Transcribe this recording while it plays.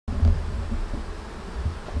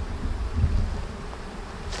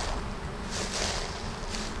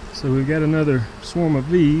So we've got another swarm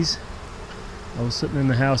of bees. I was sitting in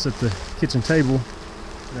the house at the kitchen table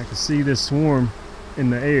and I could see this swarm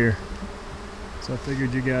in the air. So I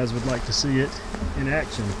figured you guys would like to see it in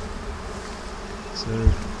action. So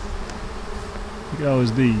look at all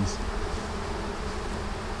those bees.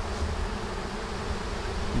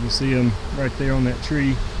 You can see them right there on that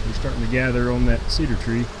tree. They're starting to gather on that cedar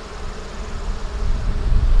tree.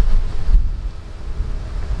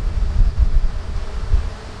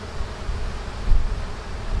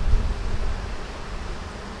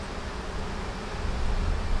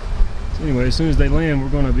 So anyway, as soon as they land, we're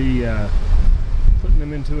going to be putting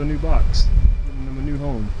them into a new box, giving them a new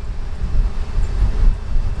home.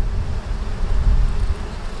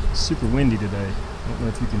 It's super windy today. I don't know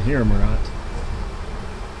if you can hear them or not.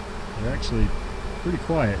 They're actually pretty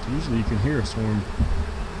quiet. Usually you can hear a swarm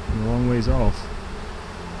from a long ways off.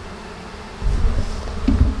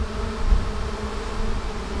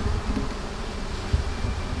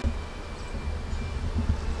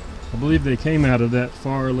 I believe they came out of that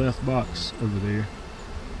far left box over there.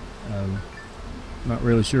 Not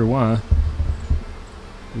really sure why.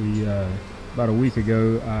 About a week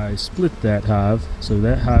ago I split that hive, so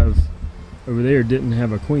that hive over there didn't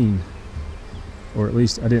have a queen. Or at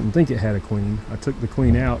least I didn't think it had a queen. I took the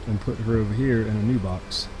queen out and put her over here in a new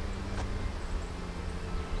box.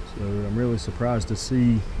 So I'm really surprised to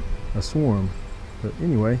see a swarm. But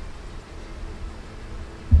anyway,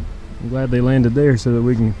 I'm glad they landed there so that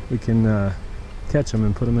we can catch them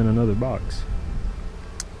and put them in another box.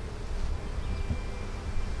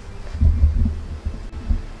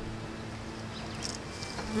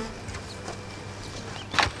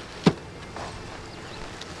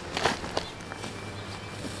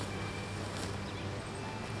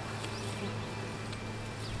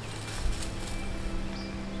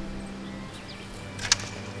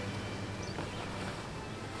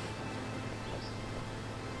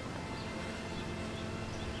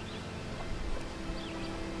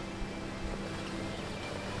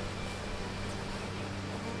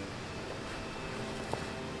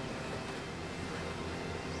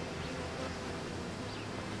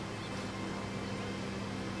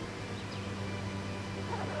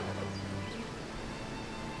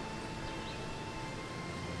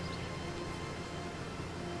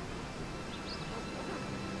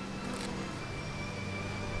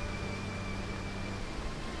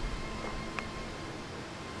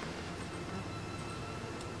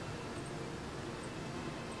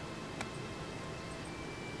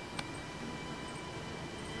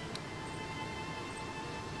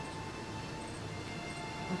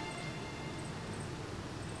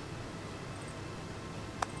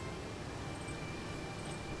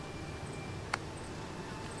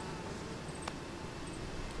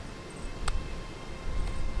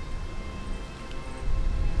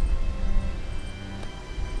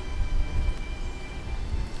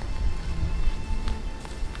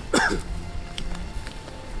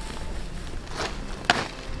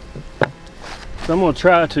 So I'm going to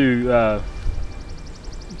try to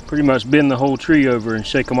pretty much bend the whole tree over and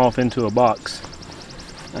shake them off into a box.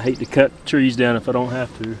 I hate to cut trees down if I don't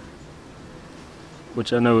have to,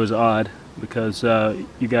 which I know is odd because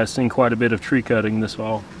you guys seen quite a bit of tree cutting this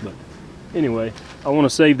fall. But anyway, I want to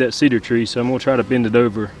save that cedar tree, so I'm going to try to bend it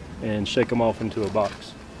over and shake them off into a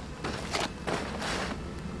box.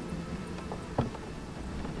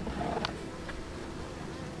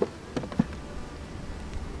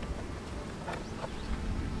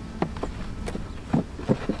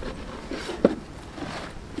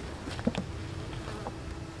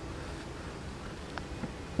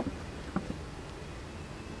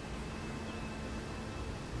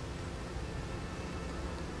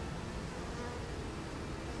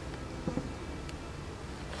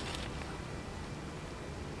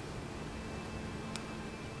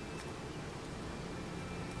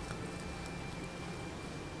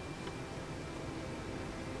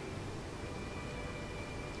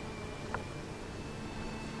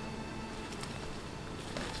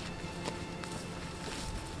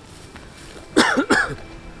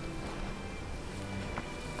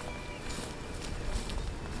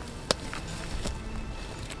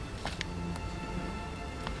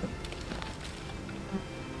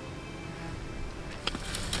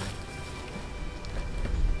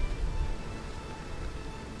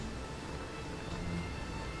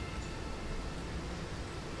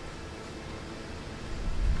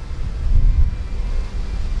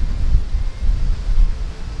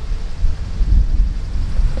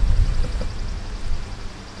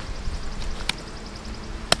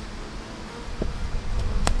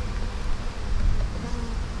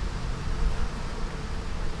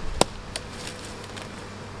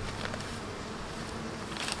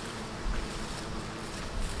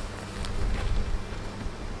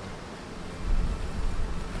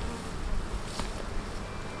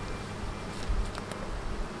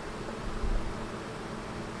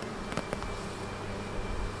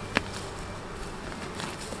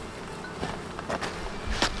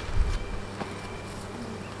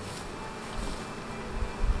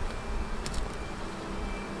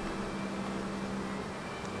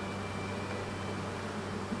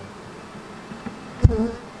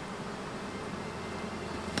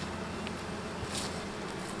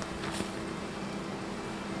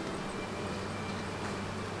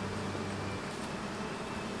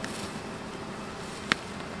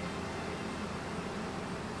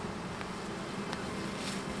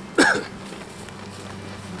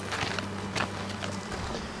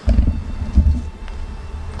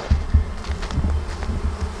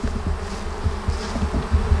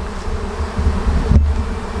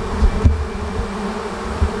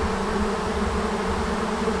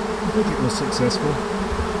 was successful.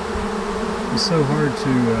 It's so hard to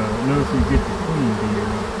know if you get the queen bee or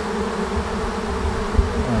not.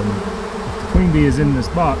 If the queen bee is in this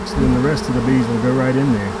box, then the rest of the bees will go right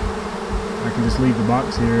in there. I can just leave the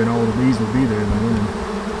box here and all the bees will be there in the morning.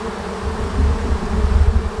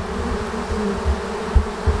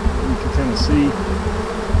 You can kind of see,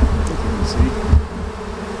 I think you can see,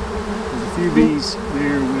 there's a few bees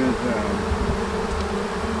there with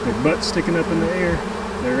their butts sticking up in the air.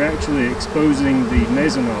 They're actually exposing the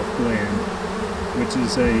Nasonov gland, which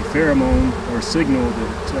is a pheromone or signal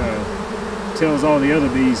that tells all the other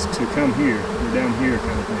bees to come here, or down here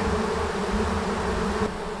kind of thing.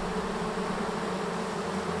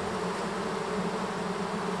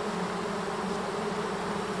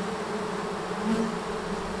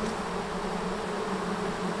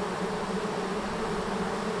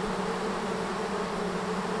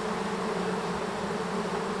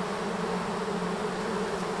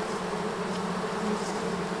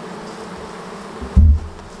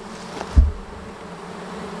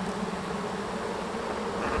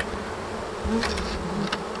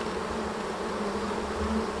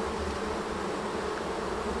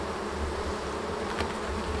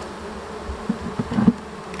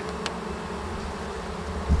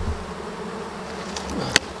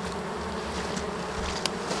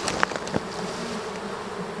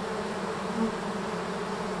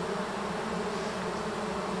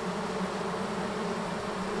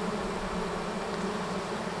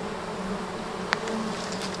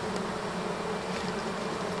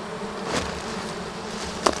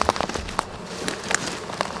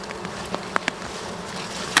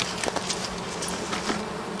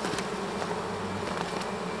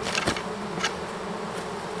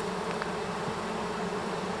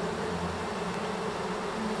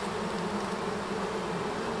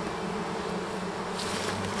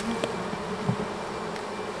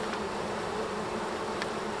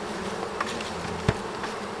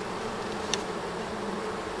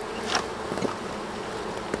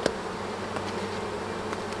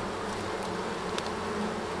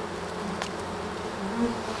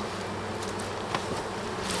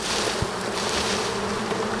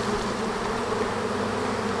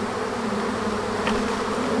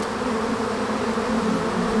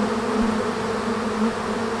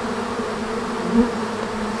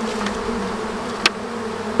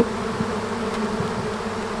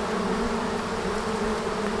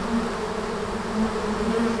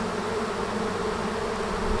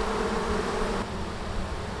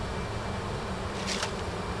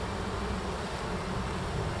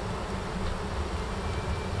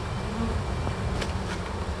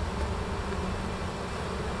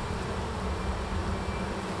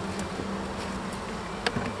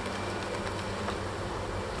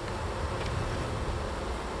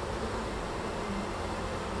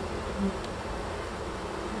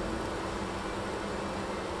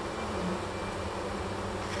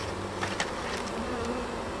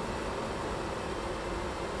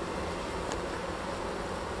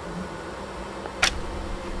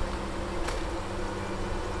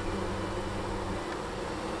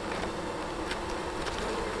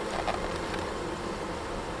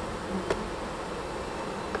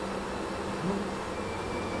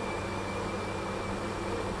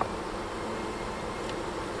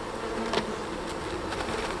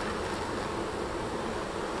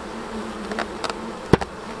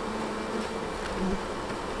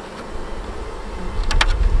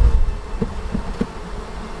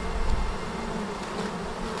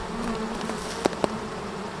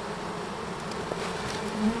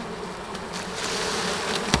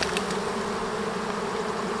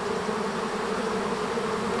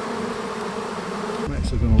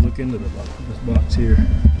 Going to look into this box here,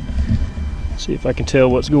 see if I can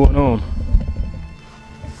tell what's going on.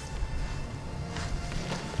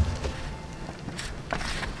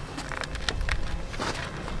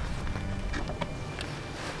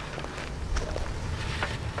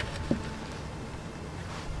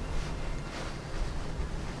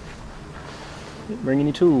 Didn't bring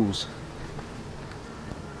any tools.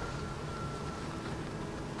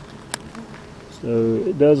 So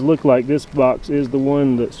it does look like this box is the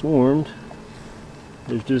one that swarmed.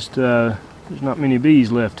 There's just there's not many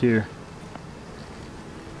bees left here.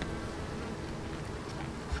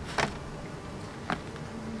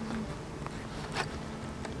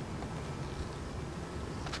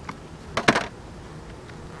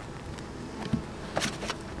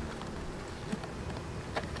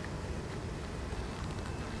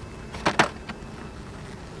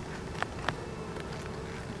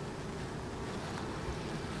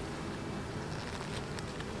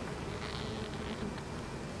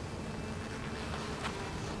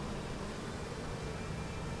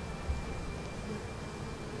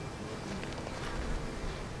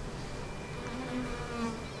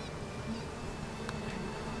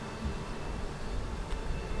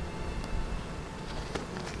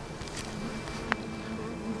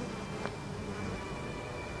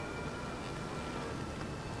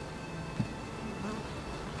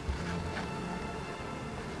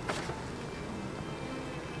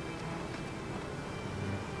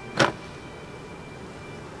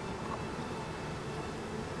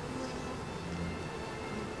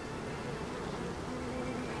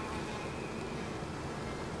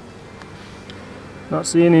 Not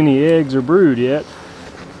seeing any eggs or brood yet.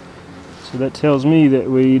 So that tells me that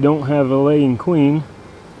we don't have a laying queen.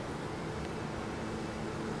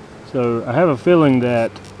 So I have a feeling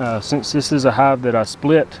that since this is a hive that I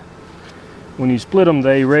split, when you split them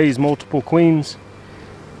they raise multiple queens,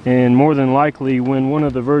 and more than likely when one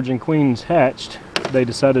of the virgin queens hatched they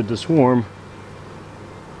decided to swarm,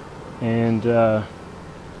 and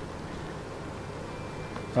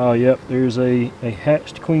oh yep, there's a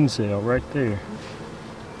hatched queen cell right there,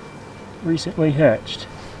 recently hatched.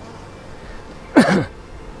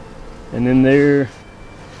 And then there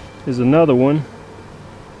is another one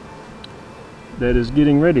that is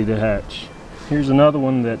getting ready to hatch. Here's another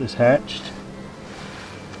one that is hatched.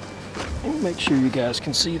 Let me make sure you guys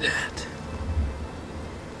can see that.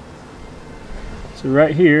 So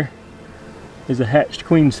right here is a hatched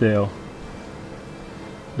queen cell.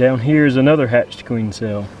 Down here is another hatched queen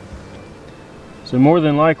cell. So more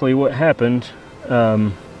than likely what happened,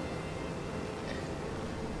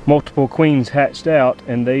 multiple queens hatched out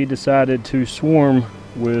and they decided to swarm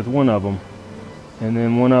with one of them, and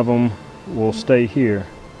then one of them will stay here.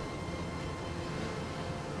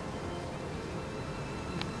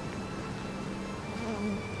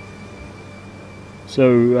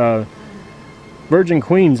 So virgin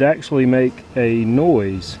queens actually make a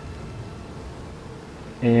noise,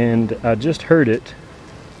 and I just heard it.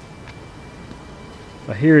 If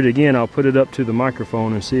I hear it again, I'll put it up to the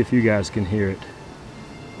microphone and see if you guys can hear it.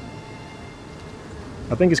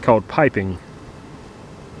 I think it's called piping.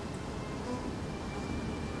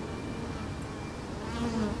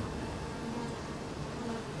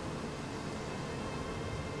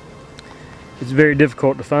 It's very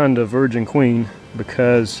difficult to find a virgin queen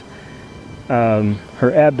because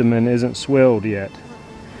her abdomen isn't swelled yet.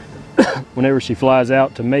 Whenever she flies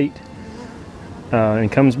out to mate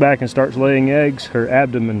and comes back and starts laying eggs, her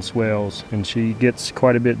abdomen swells and she gets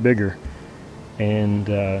quite a bit bigger, and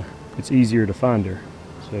it's easier to find her.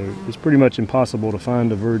 So it's pretty much impossible to find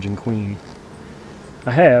a virgin queen.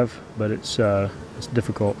 I have, but it's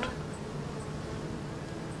difficult.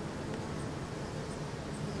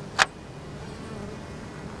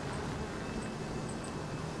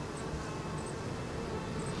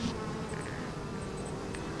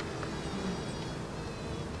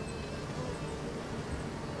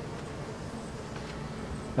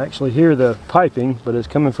 I actually hear the piping, but it's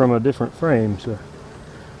coming from a different frame, so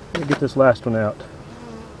let me get this last one out.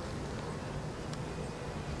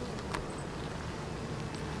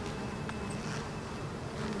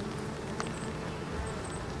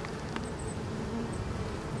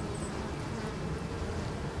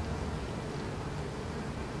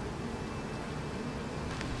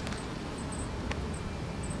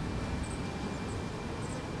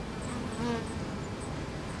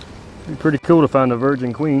 It'd be pretty cool to find a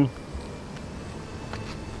virgin queen.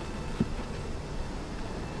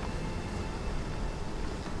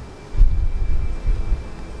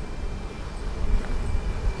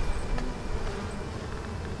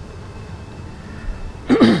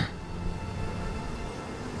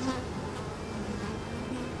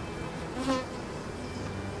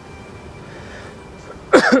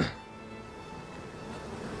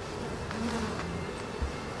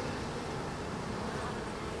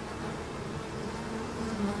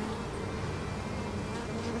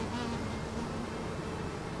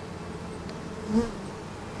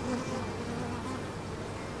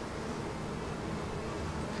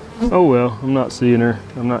 Oh well, I'm not seeing her.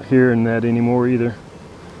 I'm not hearing that anymore either.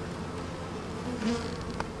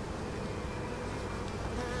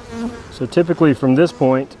 So typically from this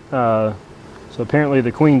point, so apparently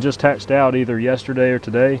the queen just hatched out either yesterday or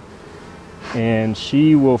today, and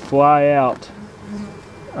she will fly out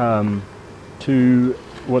to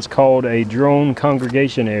what's called a drone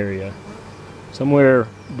congregation area. Somewhere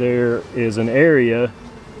there is an area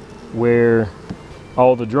where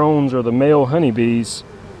all the drones or the male honeybees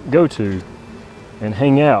go to and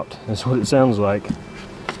hang out. That's what it sounds like.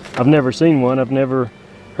 I've never seen one. I've never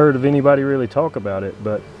heard of anybody really talk about it,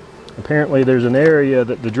 but apparently there's an area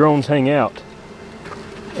that the drones hang out,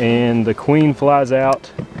 and the queen flies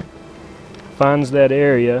out, finds that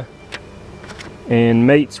area, and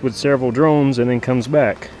mates with several drones, and then comes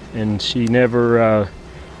back, and she never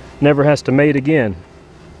has to mate again.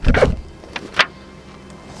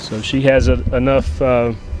 So she has enough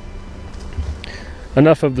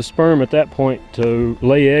of the sperm at that point to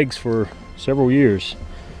lay eggs for several years,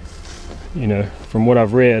 you know, from what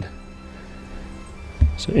I've read.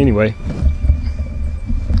 So anyway,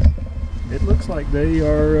 it looks like they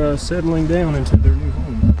are settling down into their new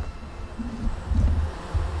home.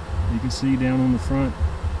 You can see down on the front,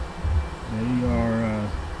 they are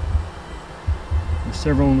There's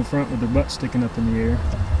several in the front with their butts sticking up in the air.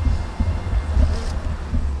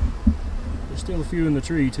 There's still a few in the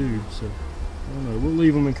tree too, so I don't know. We'll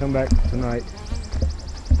leave them and come back tonight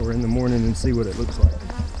or in the morning and see what it looks like.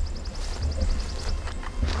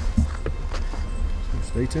 So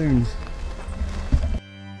stay tuned.